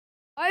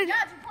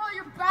Yeah, it's probably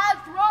your bad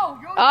throw.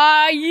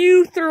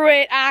 You threw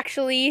it,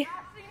 actually.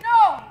 Actually,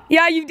 no.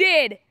 Yeah, you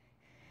did.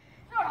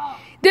 Shut up.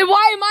 Then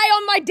why am I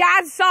on my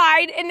dad's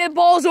side and the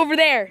ball's over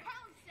there?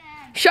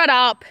 Shut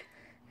up.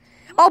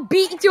 I'll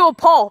beat you to a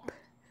pulp.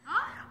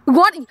 Huh?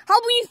 What? How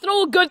about you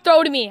throw a good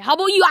throw to me? How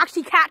about you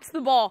actually catch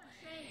the ball?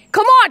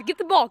 Come on, get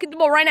the ball. Get the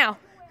ball right now.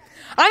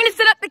 I'm going to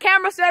set up the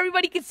camera so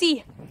everybody can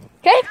see.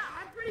 Okay? Yeah,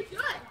 I'm pretty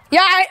good.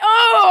 Yeah,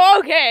 oh,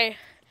 okay.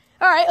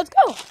 All right, let's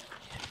go.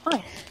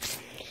 Fine.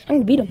 I'm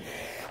going to beat him.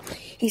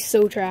 He's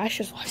so trash.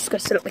 I'm just going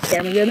to set up the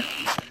camera good.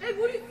 Hey,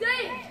 what are you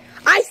saying?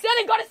 I said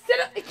I got to set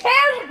up the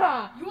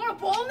camera. You want a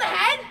ball in the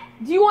head?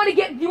 Do you want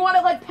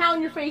to like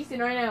pound your face in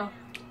right now?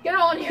 Get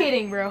on here.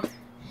 Kidding, bro.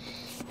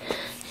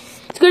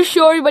 It's going to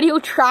show everybody how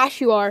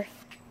trash you are.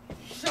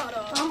 Shut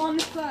up. I'm on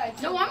this side.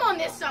 No, I'm on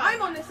this side.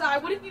 I'm on this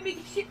side. What if you make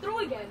a shit throw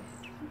again?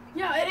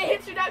 Yeah, and it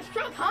hits your dad's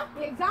truck, huh?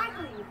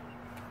 Exactly.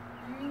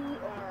 You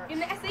are.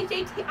 And the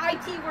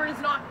S-H-A-T-I-T word is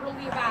not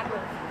really a bad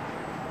word.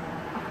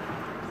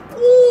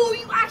 Ooh,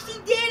 you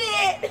actually did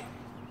it!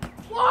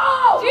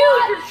 Whoa! Dude,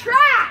 you're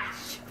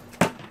trash!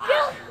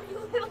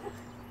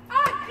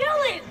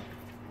 Dylan!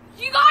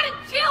 You gotta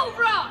chill,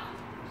 bro!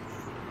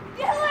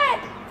 Dylan!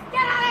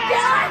 Get out of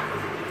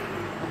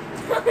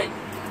here!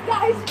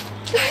 Dylan!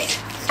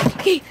 Guys!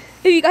 Okay,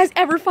 if you guys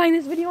ever find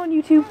this video on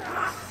YouTube,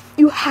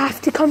 you have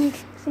to come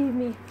save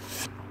me.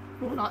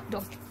 Well,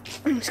 don't.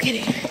 I'm just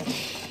kidding.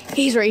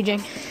 He's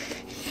raging.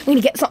 I'm gonna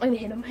get something to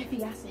hit him if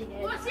he has to hit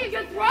it. Let's see a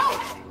good throw.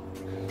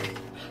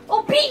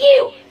 I'll beat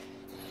you!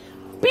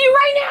 Beat you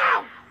right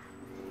now!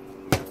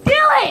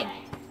 Dylan!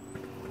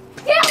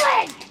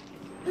 Dylan!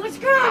 Let's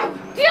go.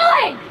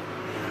 Dylan!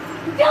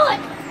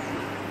 Dylan!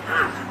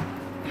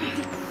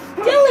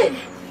 Dylan!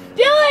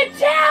 Dylan,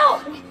 chill!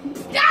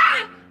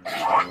 Stop!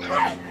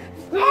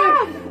 Dylan!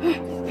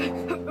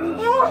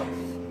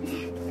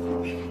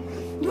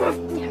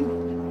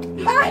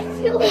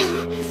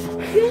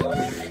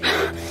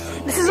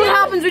 This is what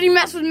happens when you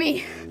mess with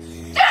me.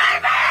 Dylan!